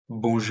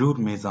Bonjour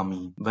mes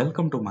amis,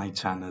 welcome to my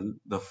channel,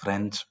 The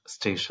French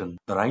Station,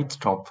 the right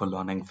stop for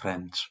learning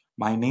French.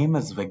 My name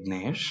is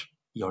Vignesh,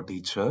 your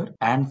teacher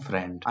and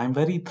friend. I'm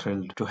very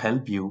thrilled to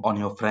help you on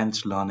your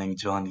French learning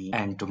journey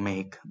and to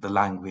make the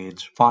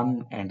language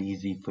fun and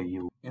easy for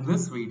you. In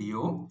this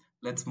video,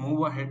 let's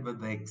move ahead with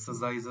the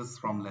exercises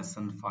from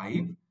lesson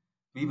 5.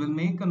 We will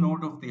make a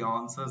note of the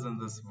answers in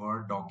this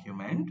Word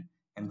document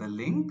and the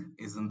link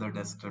is in the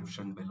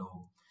description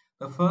below.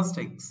 The first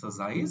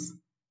exercise,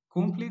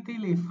 complétez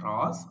les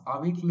phrases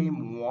avec les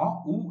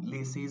mois ou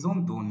les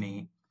saisons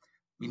données.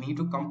 We need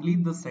to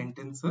complete the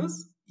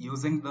sentences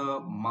using the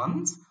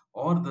months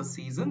or the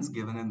seasons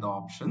given in the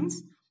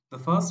options. The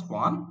first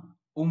one,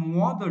 au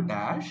mois de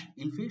dash,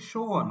 il fait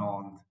chaud en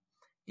Inde.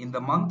 In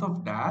the month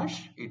of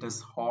dash, it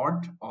is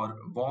hot or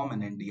warm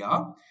in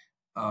India.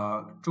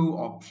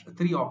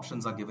 Three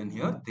options are given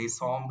here,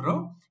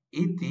 décembre,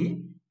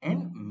 été,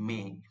 and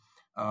mai.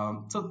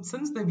 So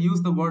since they've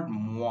used the word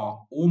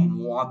mois, au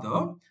mois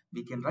de,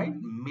 we can write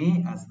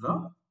May as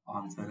the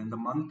answer. In the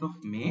month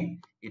of May,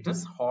 it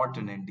is hot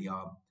in India.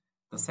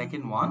 The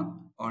second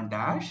one, on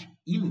dash,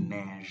 il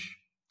neige.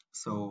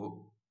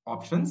 So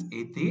options,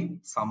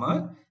 été,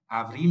 summer,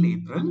 avril,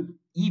 April,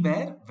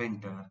 hiver,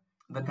 winter.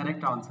 The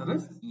correct answer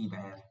is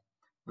hiver.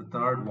 The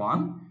third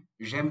one,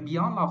 j'aime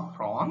bien la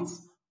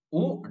France,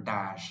 au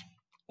dash,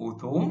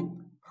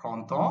 automne,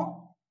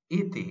 printemps,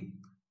 été.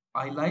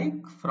 I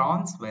like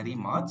France very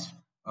much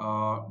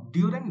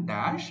during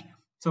dash.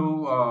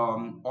 So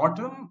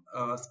autumn,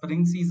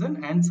 spring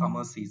season and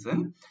summer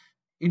season.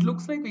 It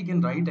looks like we can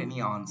write any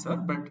answer,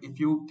 but if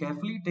you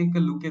carefully take a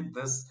look at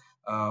this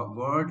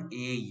word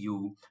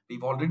AU,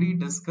 we've already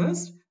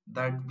discussed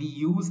that we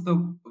use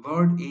the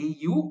word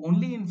AU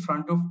only in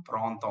front of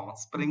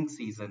printemps, spring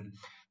season.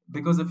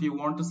 Because if you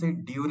want to say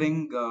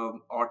during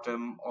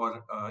autumn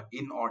or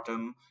in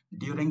autumn,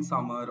 during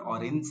summer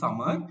or in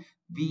summer,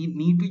 we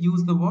need to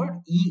use the word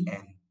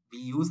EN. We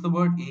use the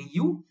word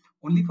AU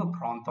only for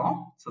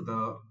printemps. So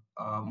the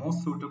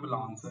most suitable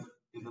answer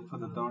for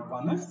the third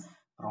one is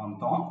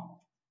printemps.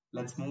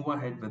 Let's move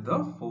ahead with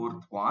the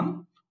fourth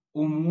one.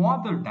 Au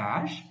mois de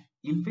dash,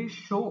 il fait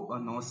chaud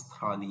en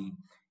Australie.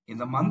 In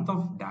the month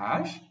of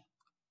dash,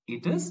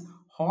 it is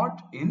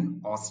hot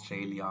in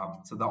Australia.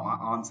 So the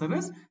answer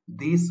is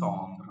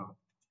décembre.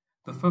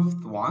 The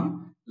fifth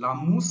one, la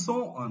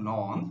mousson en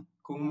Inde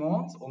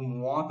commence au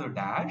mois de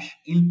dash,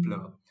 il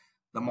pleut.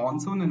 The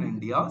monsoon in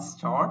India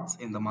starts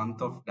in the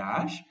month of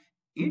dash,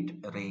 it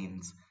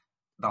rains.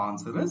 The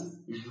answer is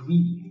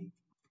juillet.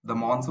 The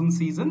monsoon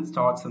season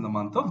starts in the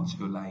month of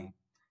July.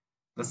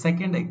 The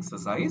second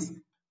exercise,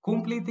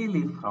 complétez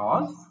les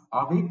phrases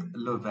avec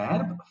le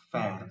verbe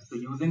faire. So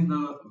using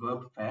the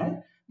verb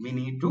faire, we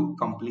need to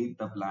complete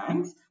the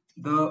blanks.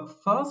 The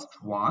first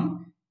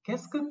one,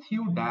 qu'est-ce que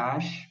tu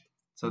dash?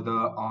 So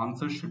the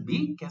answer should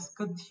be qu'est-ce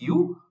que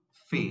tu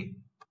fais?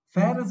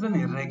 Faire is an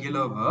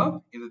irregular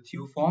verb. In the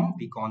tu form,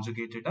 we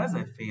conjugate it as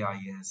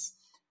FAIS.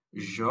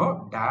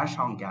 Je dash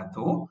un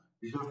gâteau.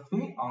 Je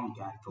fais un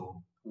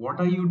gâteau.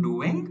 What are you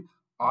doing?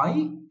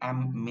 I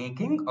am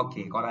making a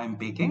cake or I am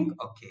baking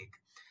a cake.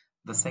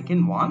 The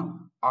second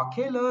one, à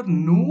quelle heure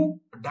nous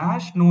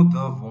dash nos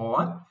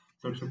devoirs?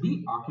 So it should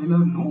be à quelle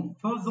heure nous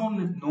faisons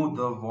nos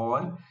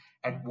devoirs?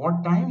 At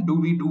what time do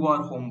we do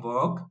our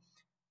homework?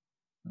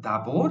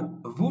 D'abord,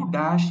 vous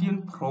dash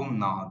une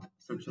promenade.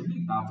 So it should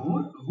be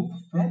d'abord, vous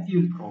faites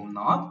une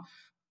promenade.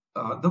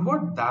 The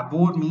word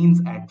d'abord means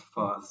at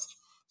first.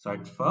 So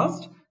at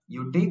first,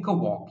 you take a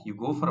walk, you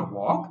go for a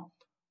walk.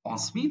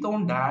 Ensuite,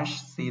 on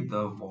dash ses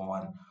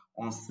devoirs.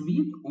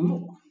 Ensuite,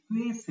 on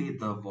fait ses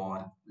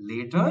devoirs.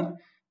 Later,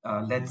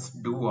 let's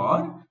do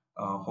our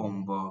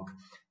homework.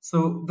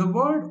 So the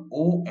word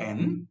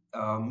on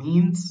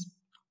means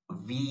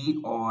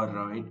we,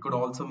 or it could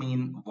also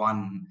mean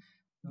one.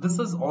 This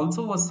is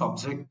also a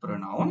subject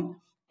pronoun,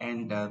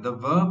 and the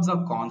verbs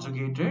are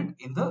conjugated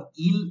in the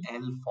il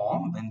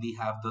form when we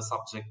have the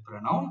subject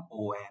pronoun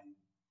on.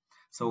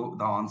 So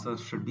the answer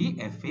should be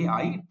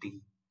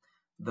FAIT.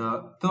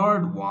 The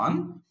third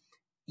one,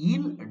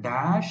 ils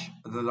dash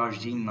de la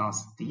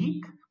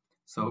gymnastique.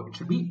 So it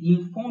should be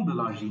ils font de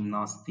la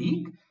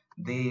gymnastique.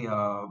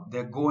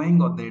 They're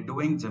going or they're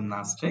doing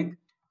gymnastic.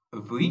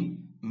 Oui,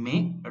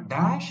 mais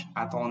dash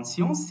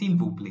attention s'il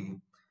vous plaît.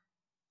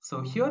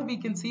 So here we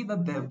can see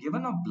that they've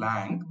given a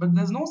blank, but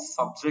there's no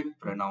subject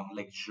pronoun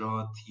like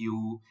je,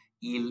 tu,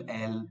 il,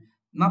 elle.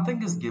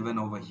 Nothing is given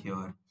over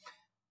here.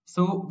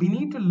 So we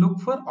need to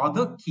look for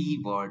other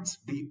keywords.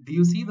 Do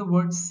you see the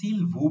word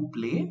s'il vous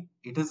plaît?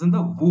 It is in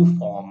the vous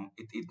form.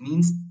 It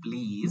means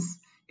please.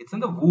 It's in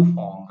the vous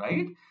form,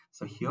 right?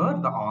 So here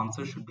the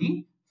answer should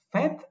be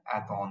faites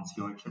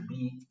attention. It should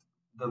be,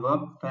 the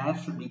verb faire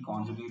should be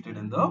conjugated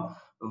in the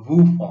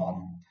vous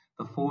form.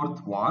 The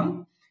fourth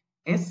one,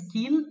 est-ce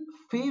qu'il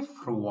fait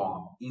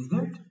froid? Is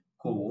it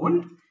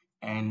cold?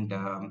 And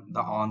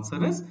the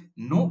answer is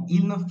no,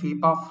 il ne fait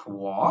pas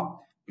froid.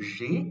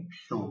 J'ai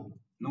chaud.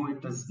 No,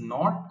 it is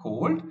not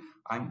cold.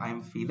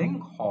 I'm feeling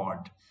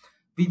hot.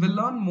 We will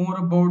learn more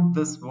about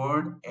this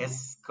word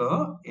est-ce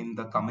que in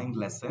the coming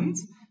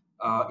lessons.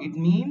 It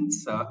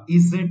means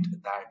is it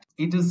that?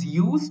 It is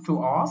used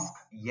to ask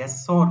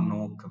yes or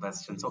no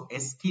question. So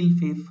est-ce qu'il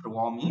fait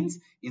froid means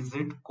is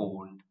it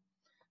cold?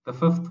 The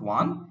fifth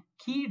one,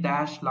 qui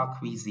dash la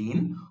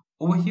cuisine.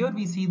 Over here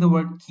we see the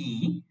word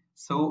qui.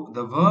 So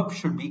the verb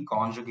should be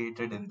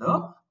conjugated in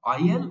the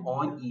IL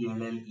or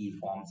ELLE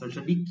form. So it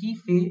should be qui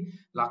fait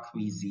la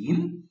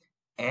cuisine.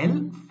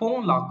 Elles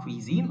font la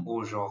cuisine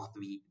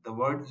aujourd'hui. The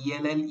word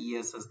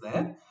ELLES is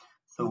there.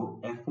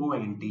 So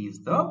FONT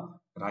is the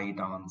right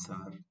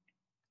answer.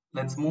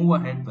 Let's move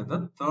ahead with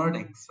the third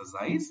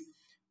exercise.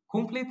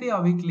 Complétez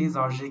avec les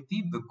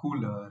adjectifs de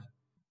couleur.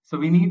 So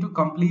we need to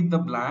complete the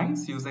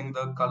blanks using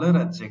the color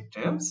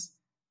adjectives.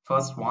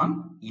 First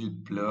one,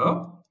 il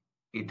pleut.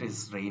 It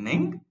is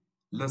raining.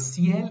 Le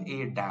ciel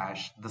est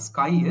dash. The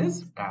sky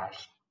is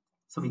dash.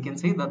 So we can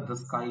say that the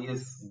sky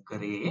is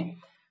gray.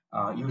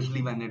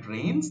 Usually when it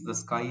rains, the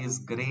sky is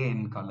gray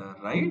in color,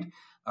 right?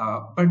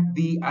 But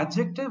the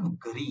adjective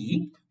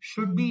gris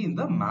should be in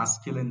the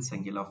masculine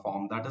singular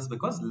form. That is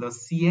because le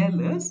ciel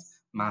is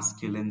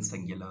masculine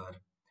singular.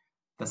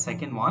 The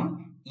second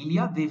one, il y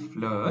a des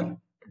fleurs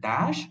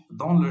dash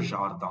dans le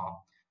jardin.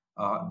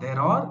 There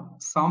are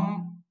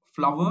some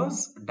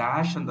flowers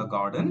dash in the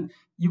garden.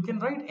 You can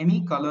write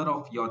any color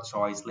of your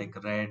choice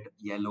like red,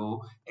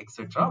 yellow,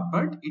 etc.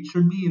 But it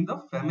should be in the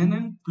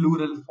feminine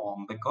plural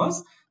form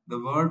because the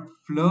word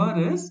fleur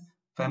is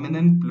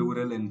feminine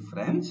plural in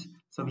French.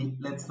 So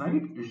let's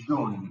write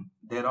jaune.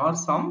 There are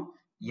some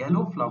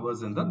yellow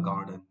flowers in the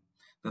garden.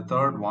 The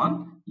third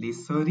one, les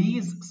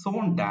cerises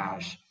sont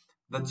dash.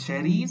 The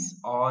cherries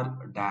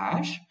are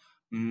dash.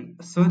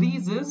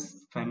 Cerise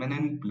is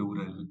feminine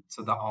plural.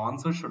 So the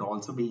answer should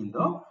also be in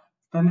the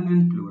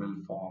feminine plural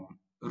form.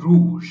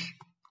 Rouge.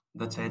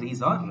 The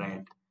cherries are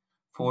red.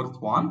 Fourth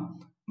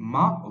one,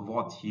 ma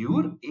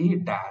voiture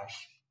est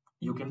dash.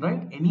 You can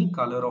write any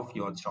color of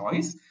your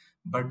choice,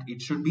 but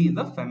it should be in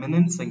the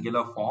feminine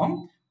singular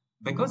form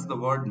because the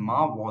word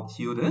ma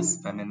voiture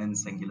is feminine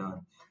singular.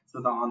 So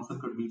the answer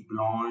could be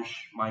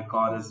blanche, my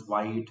car is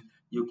white.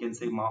 You can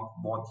say ma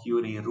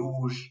voiture est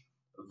rouge,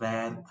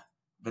 vert,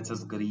 which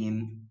is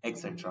green,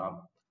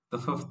 etc. The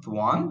fifth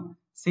one,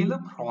 c'est le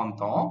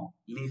printemps,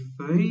 les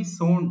feuilles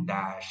sont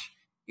dash.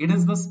 It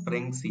is the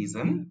spring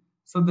season.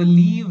 So the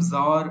leaves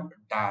are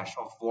dash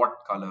of what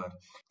color?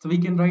 So we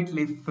can write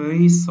les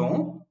feuilles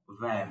sont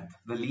vertes.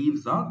 The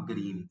leaves are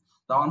green.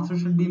 The answer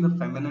should be in the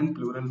feminine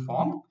plural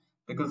form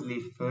because les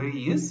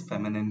feuilles is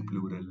feminine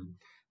plural.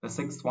 The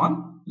sixth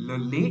one, le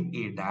lait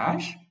est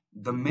dash.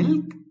 The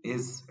milk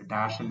is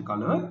dash in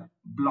color.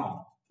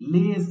 Blanc.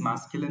 Lait is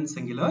masculine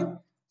singular.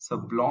 So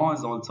blanc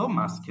is also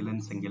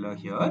masculine singular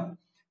here.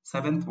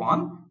 Seventh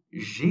one,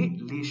 j'ai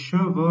les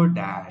cheveux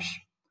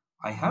dash.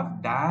 I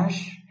have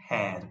dash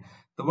hair.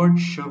 The word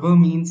cheveux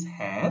means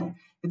hair.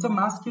 It's a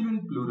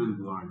masculine plural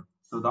word.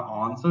 So the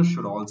answer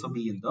should also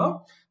be in the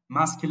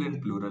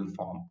masculine plural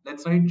form.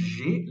 Let's write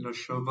j'ai le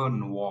cheveu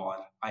noir.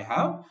 I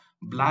have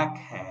black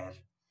hair.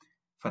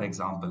 For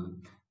example,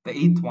 the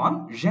eighth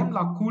one, j'aime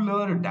la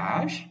couleur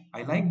dash.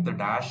 I like the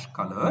dash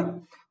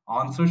color.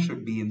 Answer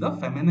should be in the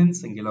feminine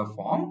singular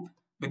form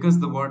because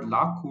the word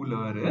la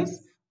couleur is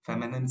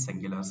feminine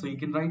singular. So you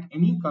can write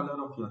any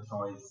color of your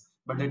choice,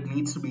 but it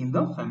needs to be in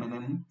the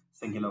feminine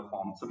singular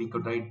form. So we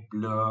could write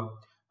bleu,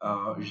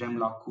 j'aime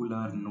la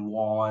couleur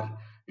noire,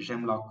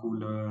 j'aime la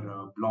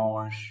couleur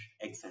blanche,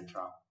 etc.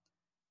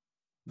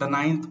 The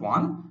ninth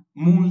one,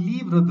 mon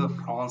livre de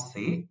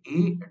français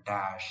est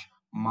dash.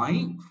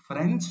 My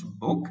French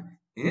book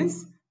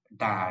is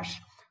dash.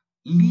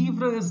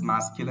 Livre is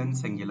masculine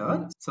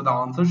singular. So the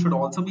answer should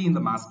also be in the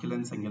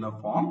masculine singular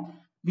form.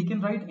 We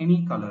can write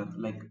any color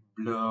like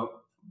bleu,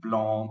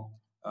 blanc,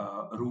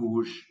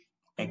 rouge,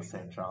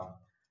 etc.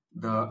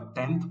 The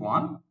 10th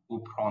one, au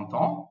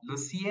printemps, le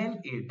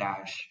ciel est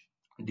dash.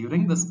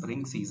 During the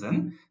spring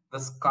season, the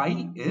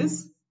sky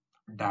is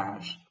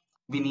dash.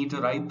 We need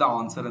to write the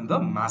answer in the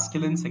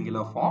masculine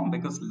singular form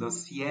because le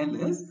ciel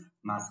is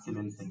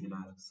masculine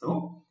singular.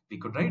 So we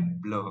could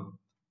write bleu.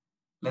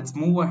 Let's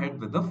move ahead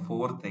with the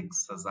fourth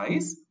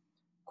exercise.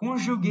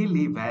 Conjuguer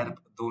les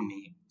verbes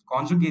donnés.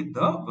 Conjugate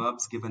the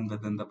verbs given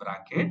within the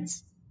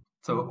brackets.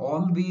 So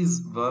all these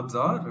verbs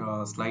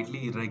are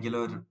slightly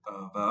irregular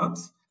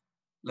verbs.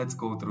 Let's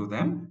go through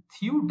them.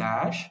 Tu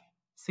dash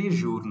ces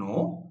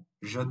journaux.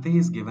 Jeter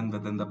is given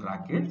within the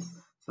brackets.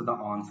 So the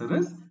answer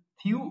is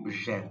tu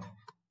jettes.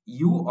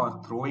 You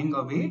are throwing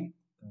away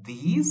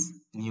these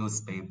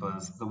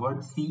newspapers. The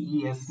word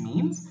CES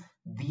means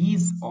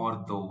these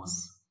or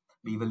those.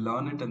 We will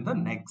learn it in the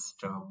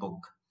next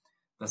book.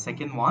 The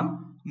second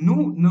one,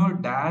 nous ne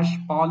dash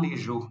pas les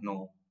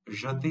journaux.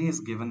 Jeter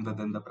is given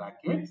within the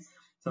brackets.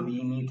 So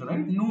we need to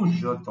write nous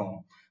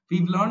jetons.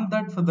 We've learned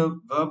that for the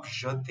verb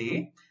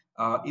jeter,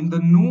 in the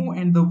nous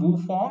and the vous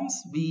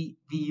forms, we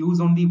use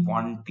only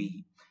one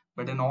T.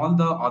 But in all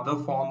the other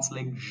forms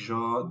like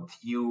je,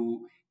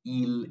 tu,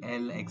 il,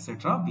 elle,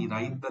 etc., we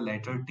write the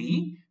letter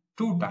T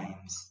 2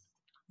 times.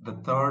 The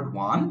third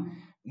one,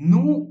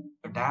 nous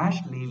dash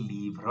les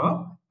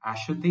livres.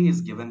 Acheter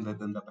is given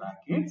within the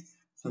brackets.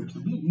 So it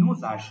should be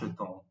nous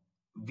achetons.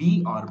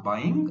 we are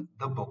buying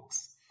the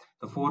books.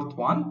 The fourth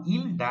one,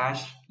 il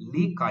dash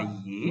les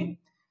cahiers.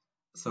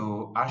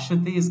 So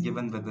achete is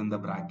given within the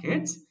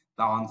brackets.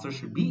 The answer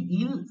should be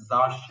ils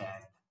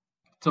achètent.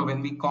 So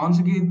when we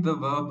conjugate the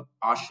verb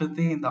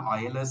achete in the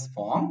ILS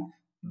form,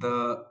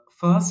 the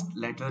first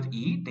letter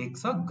E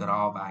takes a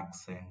grave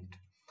accent.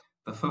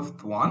 The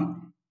fifth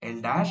one,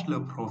 elle dash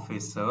le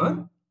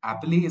professeur.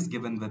 Appeler is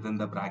given within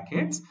the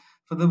brackets.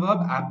 For the verb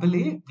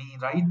appeler, we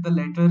write the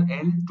letter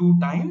L 2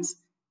 times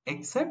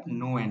except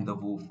no and the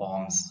vous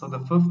forms. So the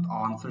fifth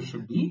answer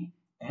should be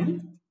elle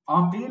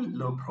appelle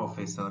le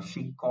professeur.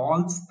 She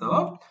calls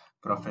the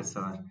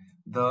professor.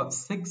 The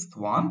sixth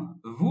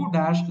one, vous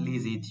dash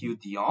les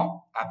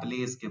étudiants.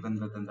 Appeler is given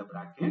within the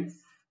brackets.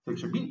 So it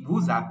should be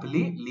vous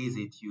appelez les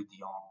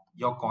étudiants.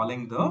 You're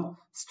calling the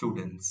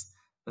students.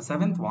 The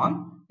seventh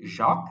one,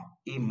 Jacques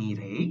et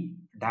Mireille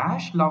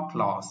dash la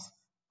classe.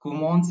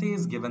 Commencer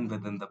is given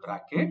within the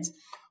brackets.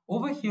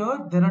 Over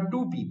here, there are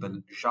two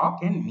people,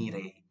 Jacques and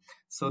Mireille.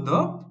 So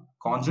the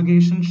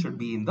conjugation should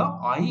be in the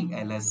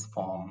ILS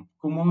form.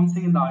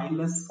 Commencer in the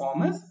ILS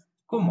form is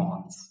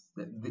commence.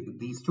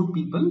 These two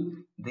people,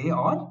 they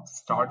are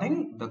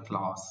starting the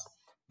class.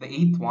 The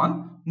eighth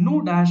one,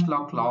 nous dash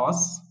la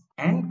classe,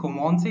 and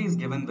commencer is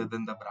given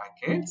within the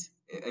brackets.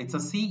 It's a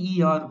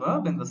CER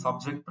verb and the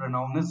subject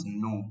pronoun is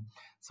nous.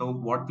 So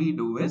what we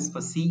do is,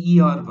 for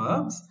CER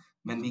verbs,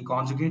 when we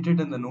conjugate it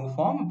in the nous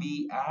form,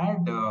 we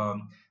add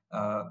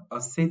a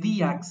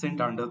SEDI accent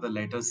under the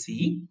letter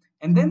C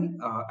and then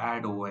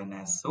add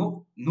ONS.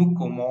 So nous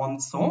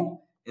commençons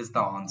is the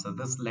answer.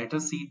 This letter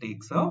C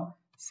takes a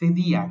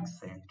SEDI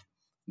accent.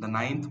 The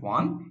ninth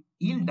one,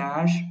 il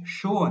dash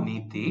show un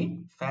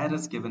été. Faire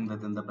is given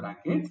within the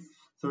brackets.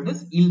 So it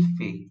is il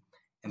fait.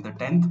 And the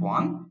 10th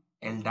one,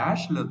 elle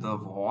dash le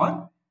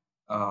devoir.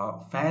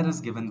 Faire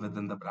is given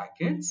within the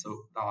brackets.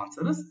 So the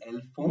answer is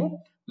elles font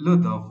le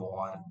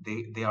devoir.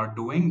 They are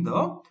doing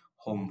the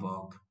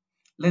homework.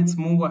 Let's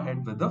move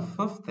ahead with the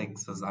fifth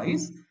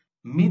exercise.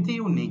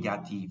 Météo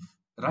négative.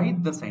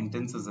 Write the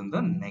sentences in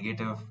the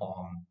negative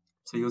form.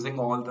 So using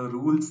all the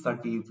rules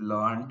that we've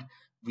learned,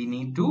 we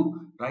need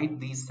to write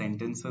these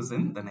sentences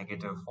in the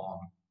negative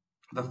form.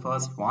 The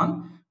first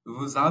one,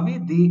 vous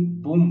avez des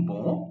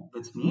bonbons,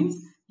 which means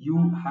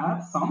you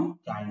have some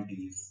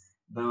candies.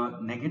 The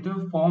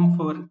negative form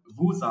for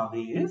vous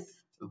avez is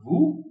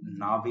vous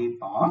n'avez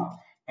pas,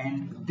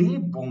 and des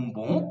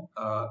bonbons,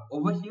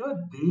 over here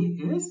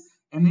they is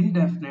an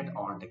indefinite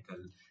article.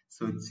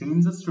 So it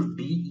changes to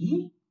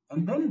de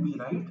and then we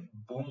write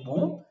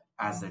bonbon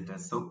as it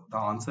is. So the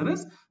answer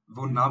is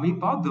vous n'avez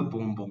pas de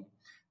bonbons.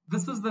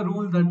 This is the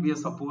rule that we are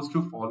supposed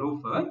to follow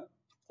for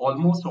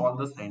almost all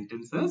the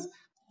sentences.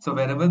 So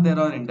wherever there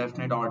are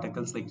indefinite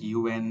articles like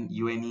un,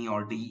 une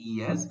or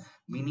des,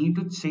 we need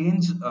to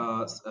change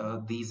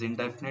these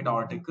indefinite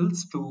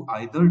articles to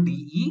either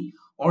de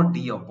or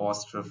d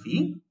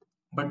apostrophe.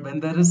 But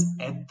when there is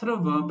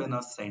être verb in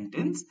a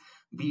sentence,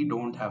 we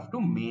don't have to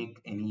make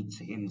any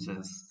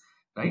changes,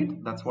 right?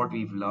 That's what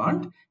we've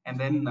learned. And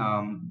then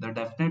the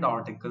definite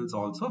articles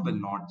also will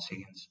not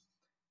change.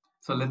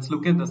 So let's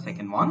look at the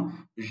second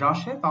one.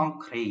 J'achète un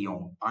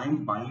crayon.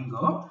 I'm buying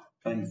a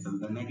pencil.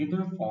 The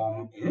negative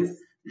form is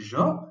je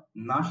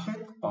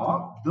n'achète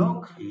pas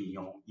de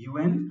crayon.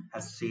 UN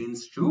has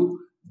changed to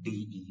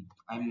DE.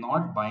 I'm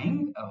not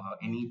buying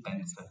any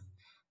pencil.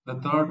 The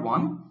third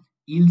one,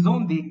 ils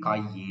ont des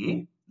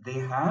cahiers. They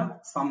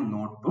have some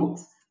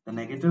notebooks. The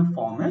negative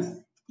form is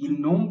ils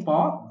n'ont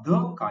pas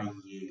de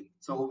cahiers.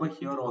 So over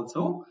here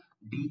also,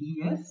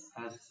 DES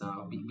has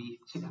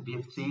we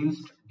have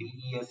changed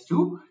DES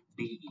to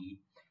DE.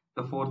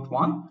 The fourth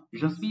one,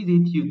 je suis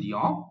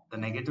étudiant. The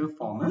negative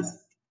form is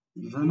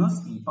je ne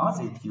suis pas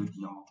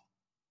étudiant.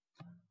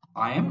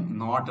 I am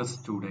not a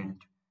student.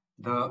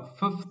 The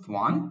fifth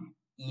one,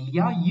 il y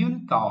a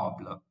une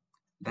table.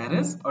 There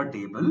is a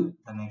table.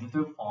 The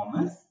negative form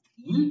is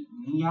il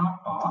n'y a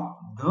pas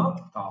de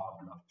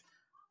table.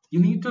 You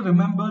need to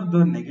remember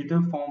the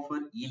negative form for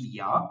il y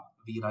a.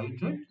 We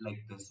write it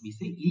like this. We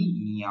say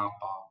il n'y a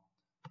pas.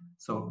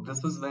 So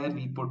this is where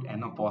we put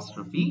an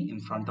apostrophe in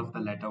front of the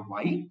letter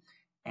Y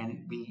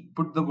and we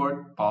put the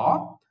word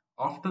pas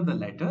after the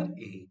letter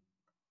A.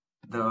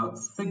 The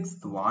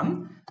sixth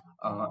one,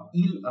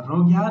 il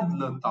regarde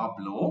le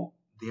tableau.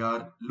 They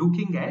are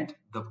looking at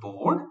the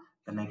board.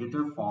 The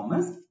negative form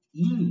is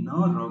il ne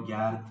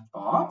regarde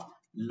pas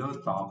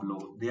le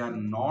tableau. They are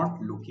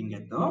not looking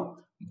at the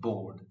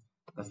board.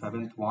 The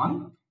seventh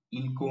one,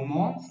 il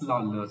commence la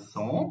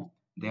leçon.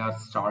 They are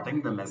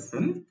starting the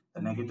lesson.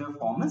 The negative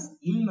form is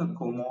il ne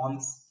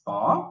commence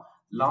pas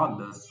la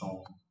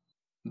leçon.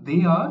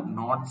 They are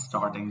not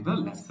starting the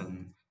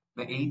lesson.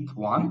 The eighth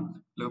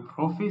one, le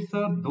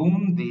professeur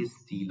donne des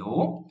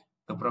stylos.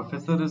 The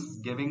professor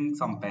is giving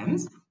some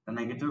pens. The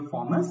negative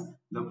form is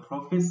le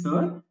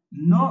professeur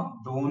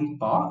ne donne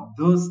pas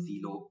de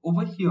stylos.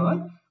 Over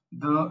here,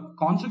 the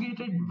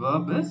conjugated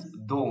verb is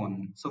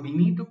donne. So we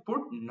need to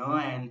put ne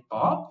and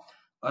pas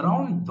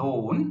around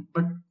donne,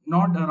 but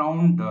not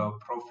around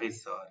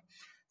professor.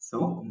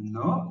 So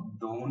ne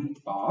donne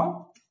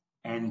pas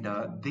And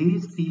they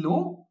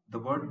silo, the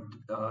word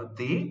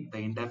they, the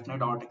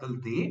indefinite article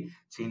they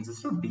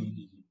changes to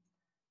de.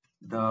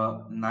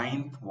 The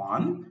ninth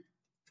one,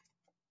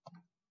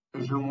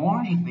 je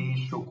mange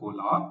des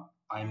chocolats.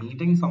 I'm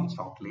eating some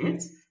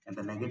chocolates. And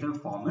the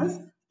negative form is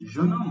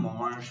je ne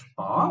mange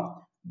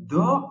pas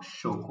de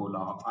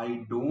chocolat.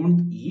 I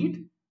don't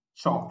eat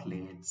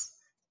chocolates.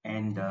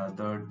 And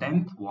the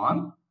 10th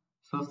one,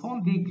 ce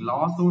sont des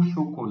glaces au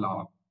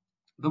chocolat.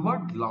 The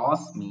word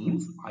glace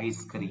means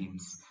ice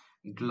creams.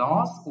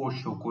 Glace au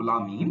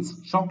chocolat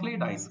means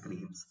chocolate ice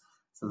creams.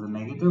 So the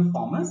negative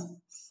form is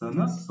ce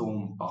ne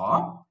sont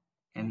pas.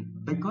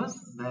 And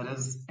because there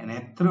is an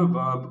être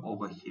verb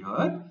over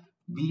here,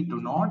 we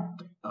do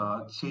not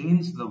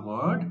change the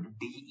word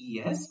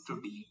des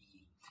to de.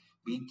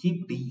 We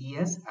keep des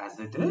as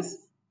it is,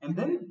 and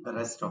then the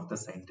rest of the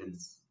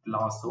sentence.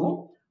 Glace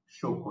au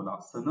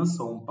chocolat. Ce ne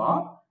sont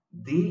pas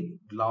des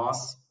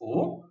glaces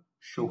au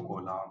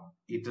chocolat.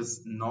 It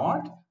is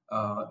not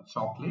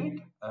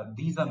chocolate.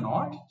 These are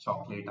not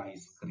chocolate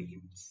ice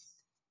creams.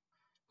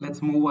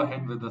 Let's move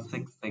ahead with the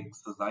sixth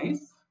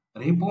exercise.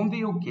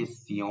 Répondez aux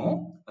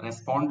questions.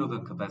 Respond to the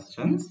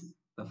questions.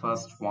 The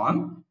first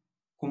one.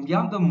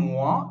 Combien de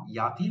mois y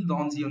a-t-il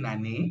dans une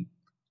année?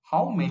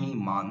 How many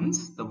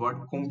months? The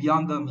word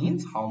combien de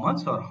means how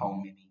much or how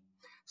many.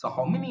 So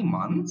how many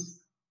months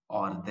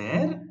are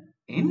there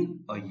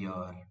in a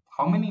year?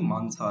 How many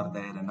months are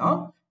there in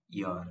a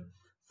year?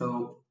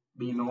 So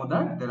we know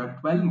that there are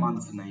 12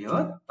 months in a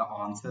year. The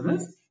answer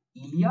is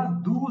il y a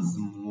 12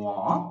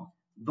 mois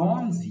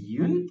dans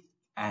une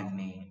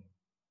année.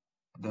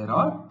 There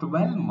are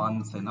 12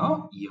 months in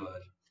a year.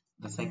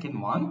 The second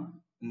one,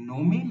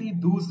 nommez les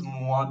 12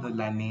 mois de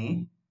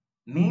l'année.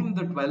 Name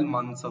the 12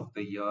 months of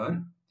the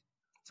year.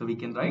 So we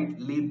can write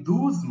les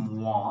 12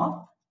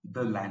 mois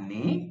de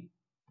l'année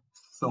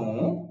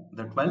sont,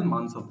 the 12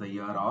 months of the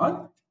year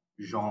are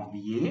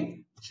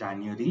janvier,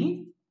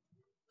 January,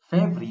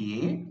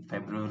 février,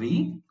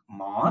 February,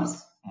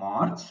 Mars,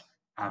 March,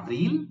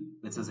 Avril,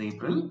 which is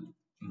April,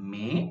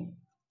 May,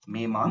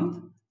 May month,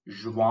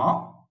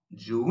 Juin,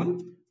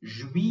 June,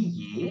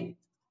 Juillet,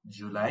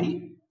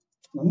 July,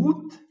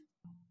 Août,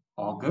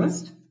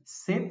 August,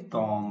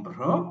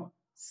 Septembre,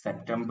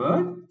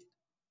 September,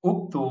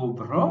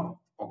 Octobre,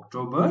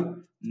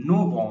 October,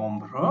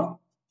 Novembre,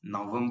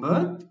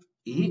 November,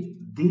 et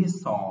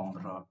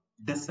Décembre,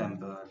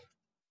 December.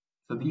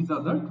 So these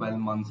are the 12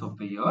 months of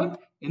the year.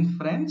 In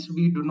French,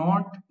 we do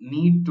not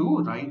need to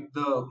write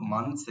the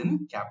months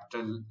in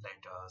capital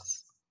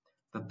letters.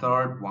 The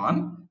third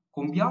one,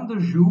 combien de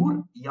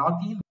jours y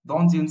a-t-il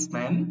dans une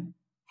semaine?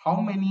 How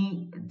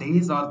many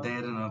days are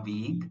there in a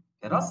week?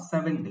 There are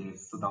 7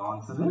 days. So the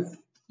answer is,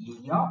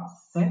 il y a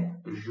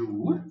 7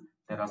 jours.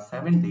 There are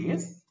 7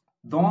 days.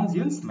 Dans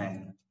une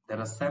semaine. There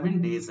are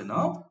 7 days in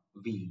a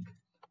week.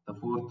 The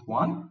fourth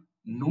one,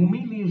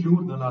 nommez les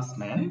jours de la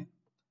semaine.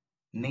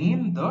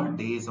 Name the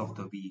days of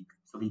the week.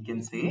 So we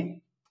can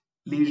say,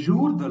 les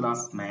jours de la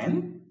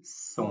semaine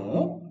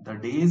sont, the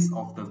days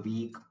of the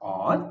week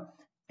are,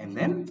 and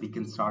then we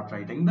can start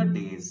writing the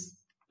days.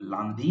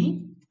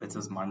 Lundi, which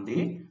is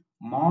Monday,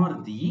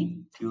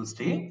 mardi,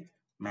 Tuesday,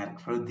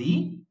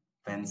 mercredi,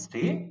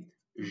 Wednesday,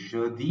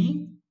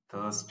 jeudi,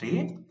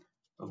 Thursday,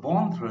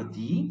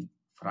 vendredi,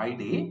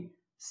 Friday,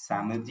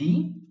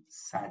 samedi,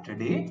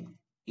 Saturday,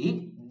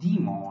 et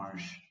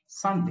dimanche,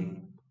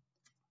 Sunday.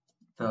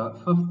 The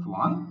fifth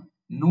one,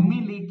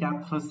 nommez les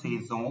 4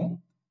 saisons.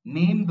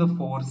 Name the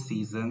 4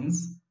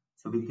 seasons.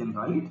 So we can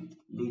write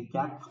les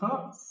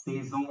 4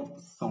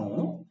 saisons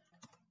sont.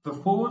 The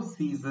 4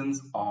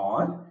 seasons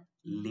are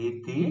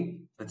l'été,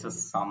 which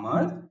is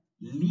summer,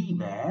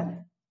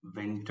 l'hiver,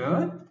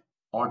 winter,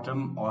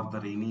 autumn or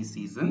the rainy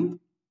season,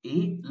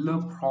 et le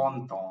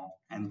printemps,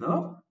 and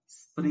the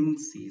spring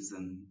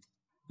season.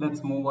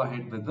 Let's move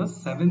ahead with the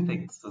 7th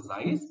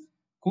exercise.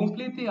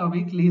 Complétez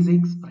avec les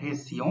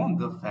expressions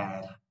de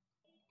faire.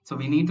 So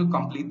we need to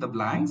complete the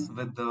blanks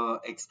with the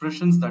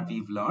expressions that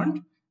we've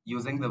learned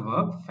using the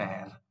verb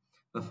faire.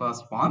 The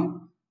first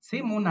one,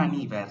 c'est mon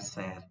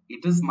anniversaire.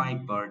 It is my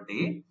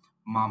birthday.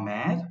 Ma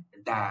mère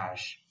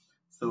dash.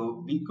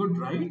 So we could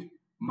write,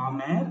 ma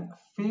mère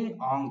fait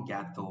un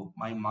gâteau.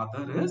 My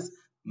mother is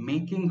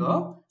making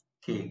a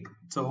cake.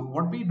 So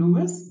what we do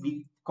is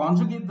we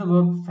conjugate the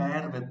verb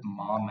faire with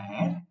ma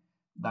mère.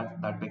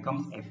 That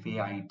becomes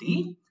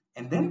F-A-I-T.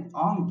 And then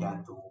un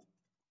gâteau.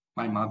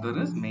 My mother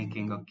is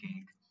making a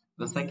cake.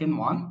 The second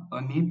one,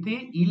 un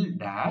été il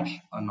dash,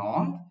 un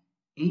onde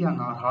et en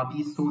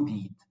Arabie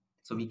Saoudite.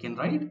 So we can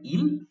write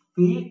il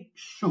fait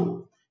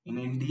chaud. In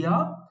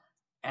India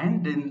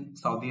and in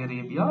Saudi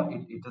Arabia,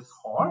 it is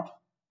hot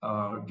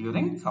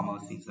during summer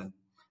season.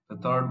 The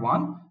third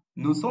one,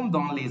 nous sommes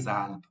dans les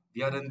Alpes.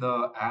 We are in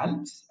the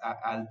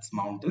Alps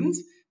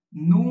mountains.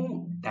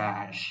 Nous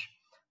dash.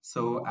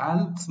 So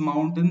Alps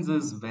mountains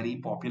is very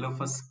popular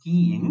for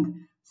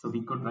skiing. So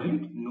we could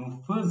write,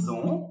 nous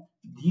faisons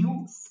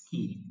du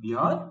ski. We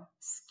are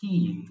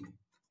skiing.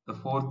 The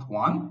fourth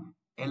one,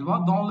 elle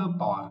va dans le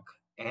parc.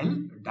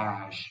 Elle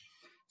dash.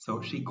 So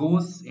she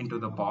goes into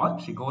the park.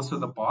 She goes to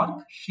the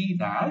park. She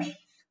dash.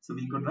 So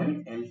we could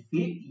write elle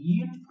fait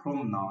une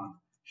promenade.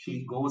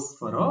 She goes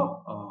for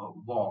a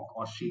walk,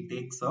 or she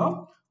takes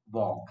a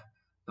walk.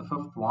 The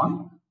fifth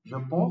one, je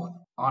porte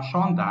un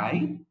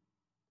chandail.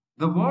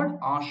 The word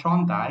un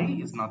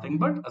chandail is nothing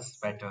but a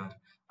sweater.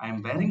 I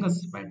am wearing a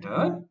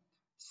sweater.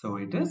 So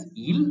it is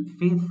il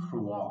fait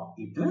froid.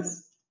 It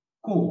is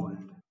cold.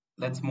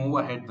 Let's move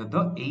ahead with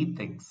the eighth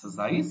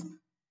exercise.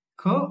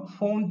 Que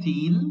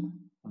font-ils?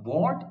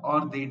 What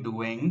are they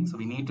doing? So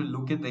we need to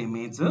look at the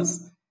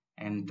images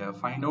and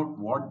find out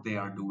what they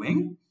are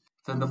doing.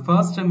 So in the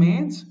first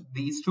image,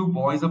 these two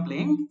boys are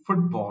playing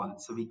football.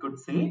 So we could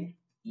say,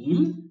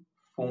 ils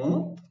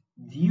font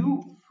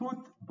du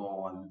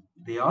football.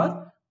 They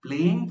are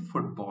playing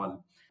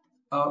football.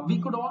 We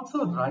could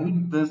also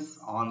write this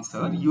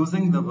answer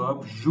using the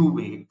verb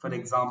jouer. For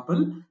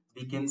example,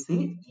 we can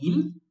say,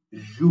 ils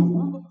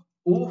jouent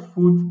au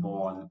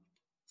football.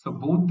 So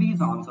both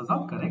these answers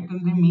are correct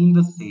and they mean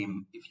the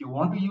same. If you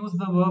want to use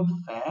the verb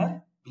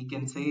faire, we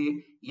can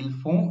say ils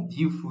font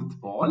du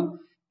football.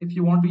 If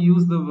you want to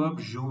use the verb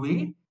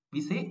jouer,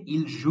 we say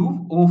ils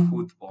jouent au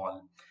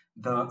football.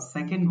 The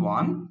second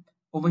one,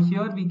 over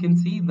here we can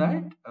see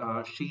that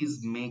she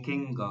is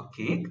making a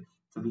cake.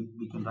 So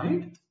we can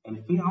write elle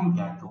fait un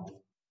gâteau.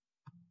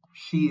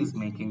 She is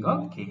making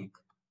a cake.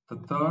 The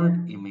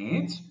third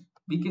image,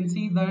 we can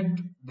see that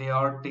they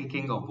are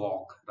taking a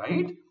walk,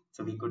 right?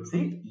 So we could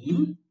say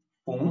ils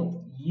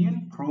font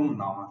une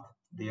promenade.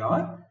 They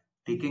are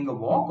taking a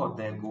walk, or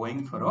they're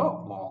going for a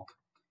walk.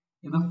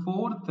 In the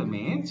fourth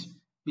image,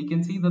 we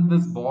can see that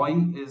this boy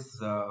is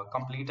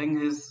completing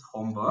his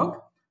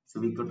homework. So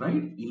we could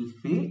write il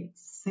fait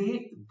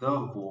ses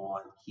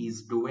devoirs.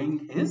 He's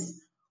doing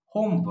his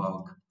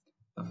homework.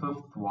 The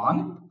fifth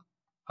one,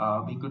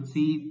 we could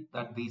see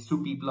that these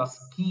two people are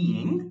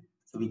skiing.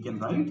 So we can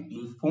write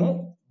ils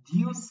font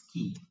du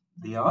ski.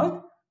 They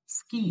are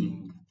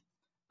skiing.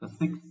 The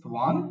sixth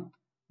one,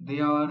 they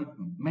are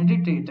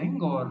meditating,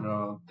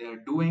 or they are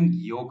doing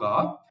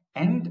yoga.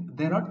 And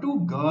there are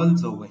two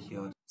girls over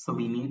here. So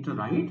we need to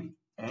write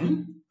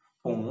elles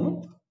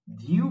font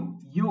du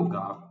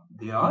yoga.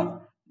 They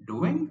are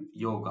doing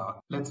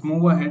yoga. Let's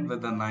move ahead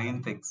with the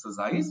ninth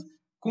exercise.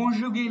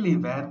 Conjuguer les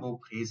verbes au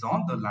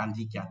présent de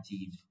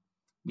l'indicatif.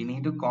 We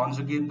need to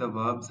conjugate the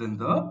verbs in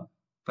the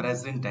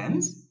present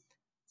tense.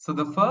 So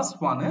the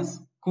first one is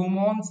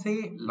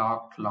commencer la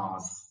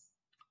classe.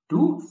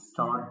 To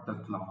start the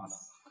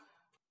class.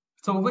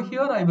 So over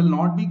here, I will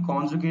not be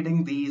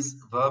conjugating these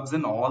verbs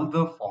in all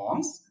the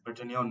forms,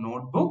 but in your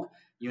notebook,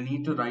 you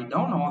need to write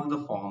down all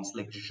the forms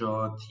like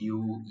je,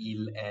 tu,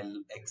 il,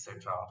 elle,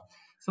 etc.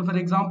 So for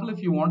example,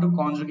 if you want to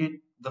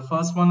conjugate the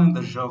first one in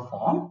the je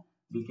form,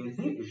 we can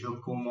say je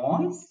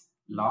commence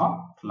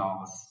la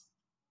classe.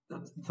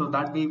 So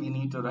that way we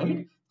need to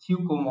write tu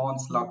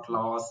commences la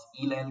classe,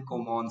 il, elle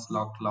commence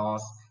la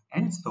classe,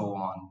 and so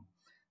on.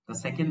 The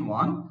second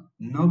one,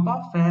 ne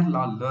pas faire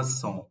la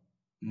leçon,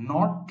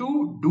 not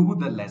to do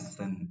the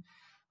lesson.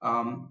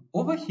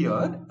 Over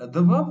here,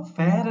 the verb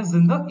faire is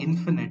in the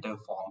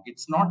infinitive form.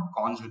 It's not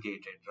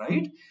conjugated,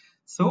 right?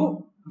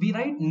 So we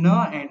write ne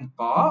and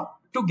pas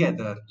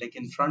together. Like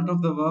in front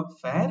of the verb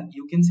faire,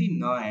 you can see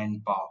ne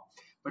and pas.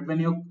 But when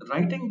you're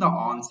writing the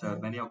answer,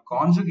 when you're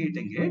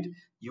conjugating it,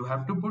 you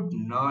have to put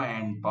ne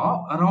and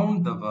pas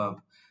around the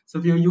verb. So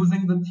if you're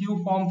using the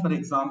tu form, for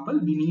example,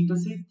 we need to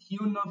say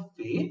tu ne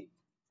fais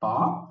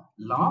pas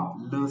la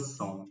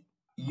leçon.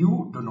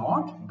 You do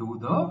not do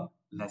the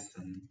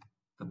lesson.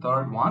 The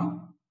third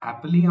one,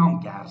 appeler un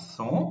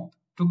garçon,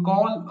 to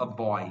call a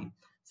boy.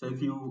 So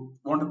if you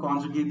want to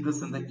conjugate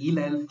this in the il,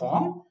 elle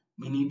form,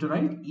 we need to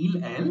write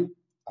il, elle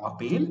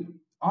appelle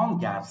un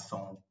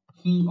garçon.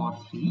 He or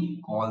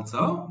she calls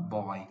a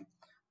boy.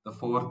 The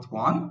fourth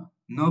one,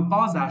 ne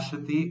pas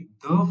acheter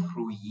de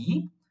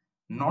fruits,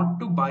 not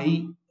to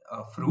buy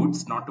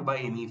fruits, not to buy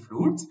any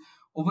fruits.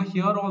 Over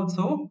here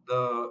also,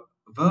 the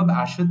verb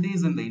acheter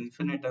is in the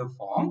infinitive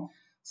form.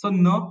 So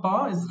ne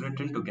pas is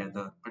written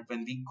together. But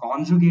when we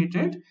conjugate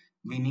it,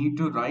 we need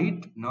to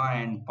write ne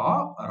and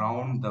pas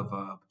around the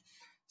verb.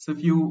 So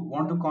if you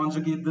want to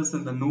conjugate this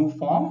in the nous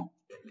form,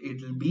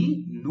 it will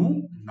be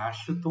nous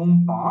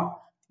n'achetons pas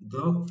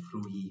de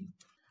fruits.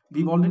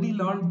 We've already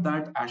learned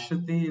that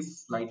acheter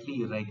is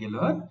slightly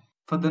irregular.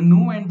 For the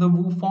nous and the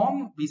vous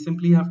form, we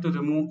simply have to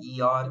remove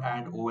er,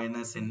 add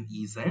ons and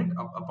ez.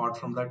 Apart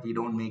from that, we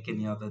don't make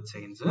any other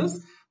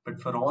changes.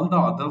 But for all the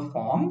other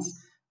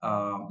forms,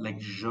 like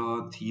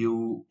je,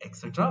 tu,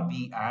 etc.,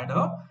 we add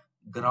a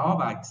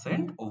grave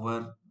accent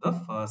over the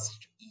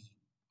first e.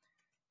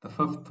 The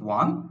fifth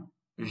one,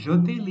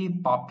 jeter les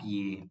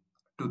papiers,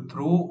 to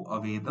throw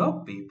away the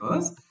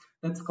papers.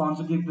 Let's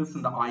conjugate this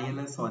in the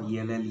ILS or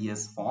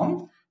ELLES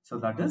form. So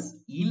that is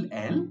il,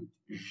 elle,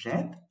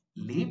 jette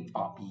les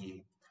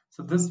papiers.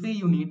 So this way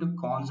you need to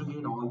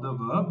conjugate all the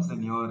verbs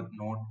in your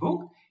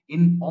notebook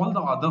in all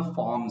the other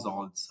forms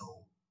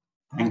also.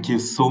 Thank you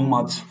so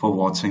much for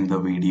watching the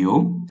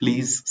video.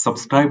 Please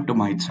subscribe to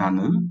my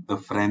channel, The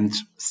French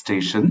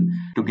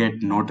Station, to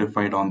get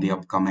notified on the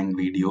upcoming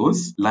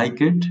videos.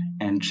 Like it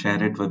and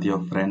share it with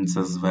your friends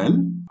as well.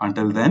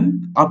 Until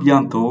then, à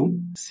bientôt.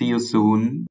 See you soon.